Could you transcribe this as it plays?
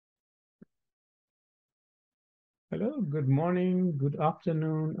Hello, good morning, good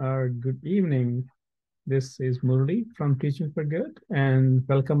afternoon, or good evening. This is Murli from Teaching for Good, and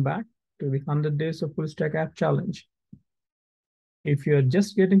welcome back to the 100 Days of Full Stack App Challenge. If you're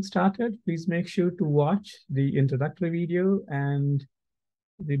just getting started, please make sure to watch the introductory video and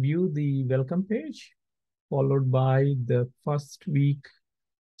review the welcome page, followed by the first week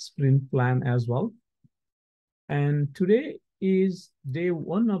sprint plan as well. And today is day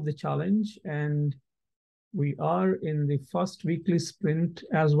one of the challenge, and we are in the first weekly sprint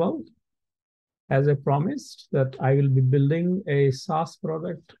as well. As I promised that I will be building a SaaS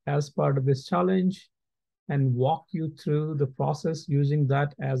product as part of this challenge and walk you through the process using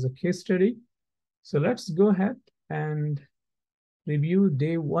that as a case study. So let's go ahead and review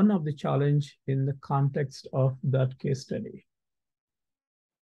day one of the challenge in the context of that case study.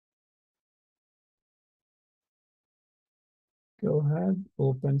 Go ahead,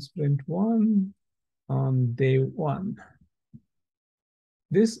 open sprint one on day one.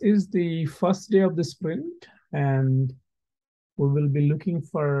 This is the first day of the sprint, and we will be looking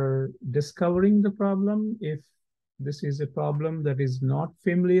for discovering the problem if this is a problem that is not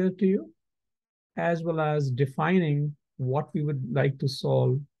familiar to you, as well as defining what we would like to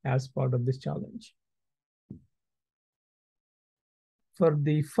solve as part of this challenge. For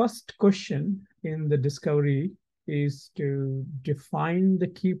the first question in the discovery is to define the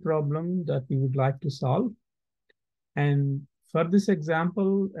key problem that we would like to solve. And for this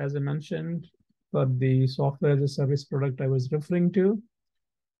example, as I mentioned, for the software as a service product I was referring to,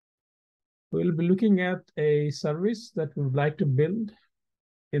 we'll be looking at a service that we would like to build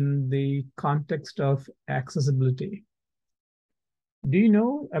in the context of accessibility. Do you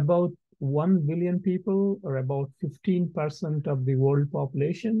know about 1 billion people, or about 15% of the world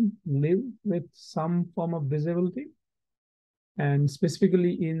population, live with some form of disability? And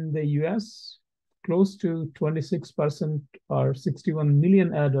specifically in the US, close to 26% or 61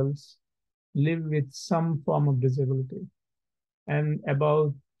 million adults live with some form of disability. And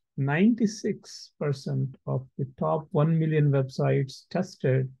about 96% of the top 1 million websites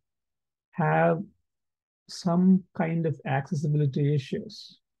tested have some kind of accessibility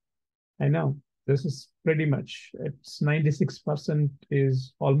issues. I know this is pretty much, it's 96%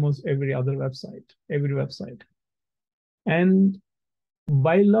 is almost every other website, every website. And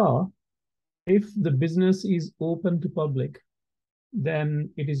by law, if the business is open to public, then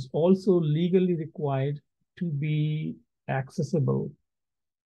it is also legally required to be accessible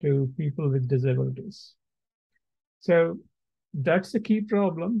to people with disabilities. So that's the key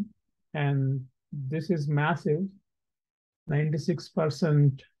problem. And this is massive.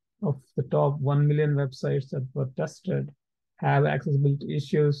 96% of the top 1 million websites that were tested have accessibility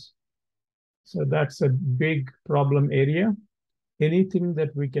issues. So that's a big problem area. Anything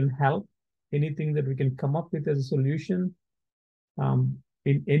that we can help, anything that we can come up with as a solution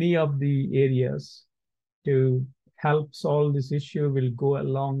in any of the areas to help solve this issue will go a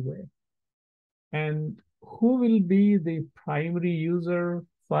long way. And who will be the primary user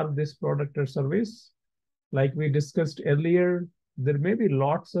for this product or service? Like we discussed earlier, there may be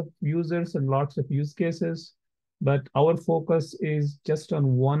lots of users and lots of use cases, but our focus is just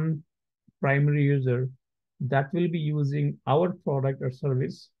on one primary user that will be using our product or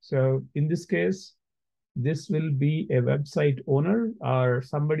service. So in this case, this will be a website owner or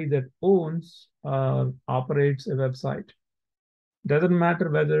somebody that owns or operates a website. Doesn't matter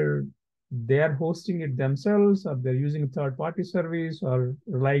whether they are hosting it themselves or they're using a third-party service or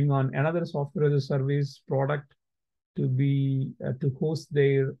relying on another software as a service product to host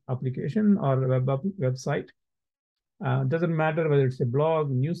their application or website. Doesn't matter whether it's a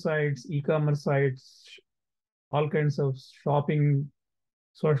blog, news sites, e-commerce sites, all kinds of shopping,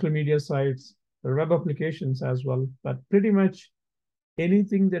 social media sites, web applications as well. But pretty much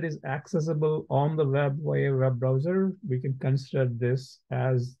anything that is accessible on the web via web browser, we can consider this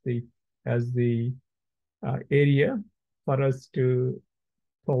as the area for us to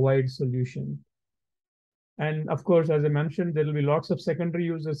provide solution. And of course, as I mentioned, there will be lots of secondary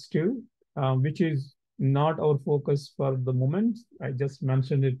users too, which is not our focus for the moment. I just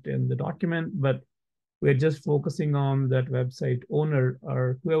mentioned it in the document, but we're just focusing on that website owner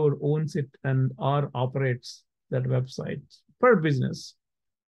or whoever owns it and or operates that website per business.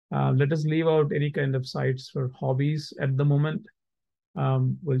 Let us leave out any kind of sites for hobbies at the moment.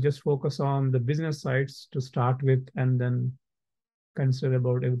 We'll just focus on the business sites to start with and then consider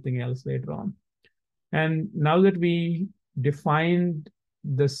about everything else later on. And now that we defined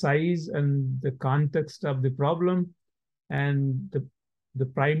the size and the context of the problem and the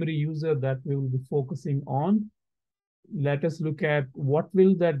primary user that we will be focusing on, let us look at what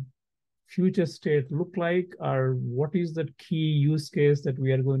will that future state look like, or what is the key use case that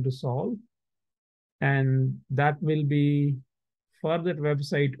we are going to solve. And that will be for that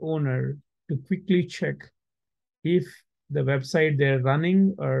website owner to quickly check if the website they're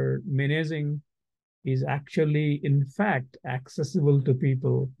running or managing is actually, in fact, accessible to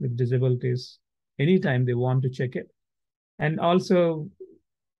people with disabilities anytime they want to check it. And also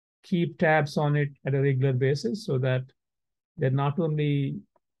keep tabs on it at a regular basis so that they're not only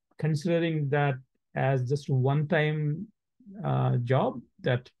considering that as just a one-time job,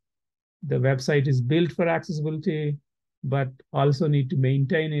 that the website is built for accessibility, but also need to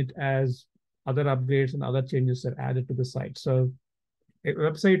maintain it as other upgrades and other changes are added to the site. So a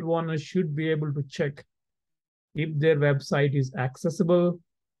website owner should be able to check if their website is accessible,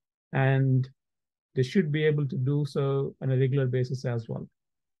 and they should be able to do so on a regular basis as well.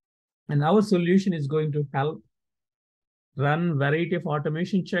 And our solution is going to help run variety of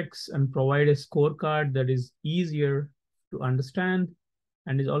automation checks and provide a scorecard that is easier to understand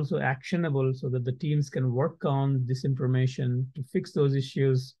and is also actionable so that the teams can work on this information to fix those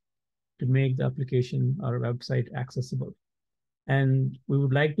issues to make the application or website accessible. And we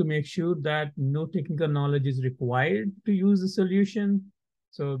would like to make sure that no technical knowledge is required to use the solution.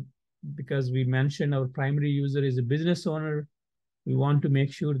 So because we mentioned our primary user is a business owner, we want to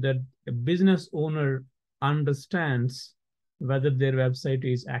make sure that a business owner understands whether their website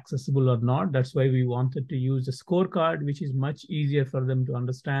is accessible or not. That's why we wanted to use a scorecard, which is much easier for them to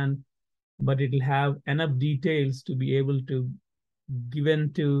understand, but it'll have enough details to be able to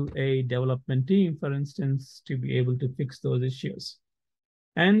given to a development team, for instance, to be able to fix those issues.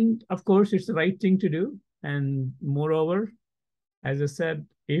 And of course, it's the right thing to do. And moreover, as I said,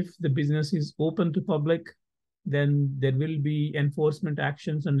 if the business is open to public, then there will be enforcement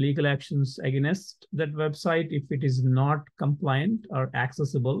actions and legal actions against that website if it is not compliant or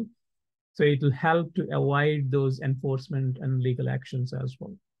accessible. So it will help to avoid those enforcement and legal actions as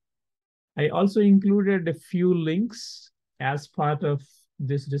well. I also included a few links as part of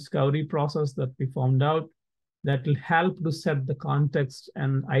this discovery process that we found out that will help to set the context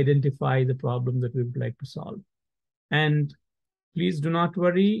and identify the problem that we would like to solve. And please do not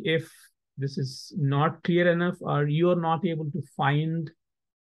worry if this is not clear enough or you are not able to find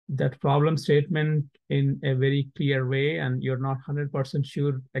that problem statement in a very clear way and you're not 100%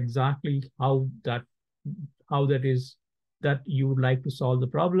 sure exactly how that is that you would like to solve the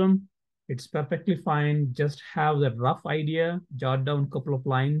problem. It's perfectly fine. Just have the rough idea, jot down a couple of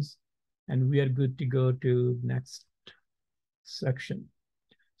lines, and we are good to go to next section.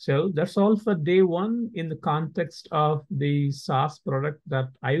 So that's all for day one in the context of the SaaS product that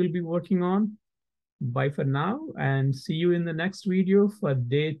I will be working on. Bye for now, and see you in the next video for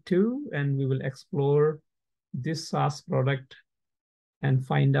day two, and we will explore this SaaS product and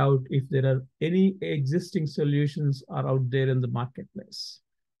find out if there are any existing solutions are out there in the marketplace.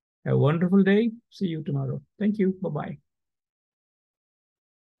 Have a wonderful day. See you tomorrow. Thank you. Bye-bye.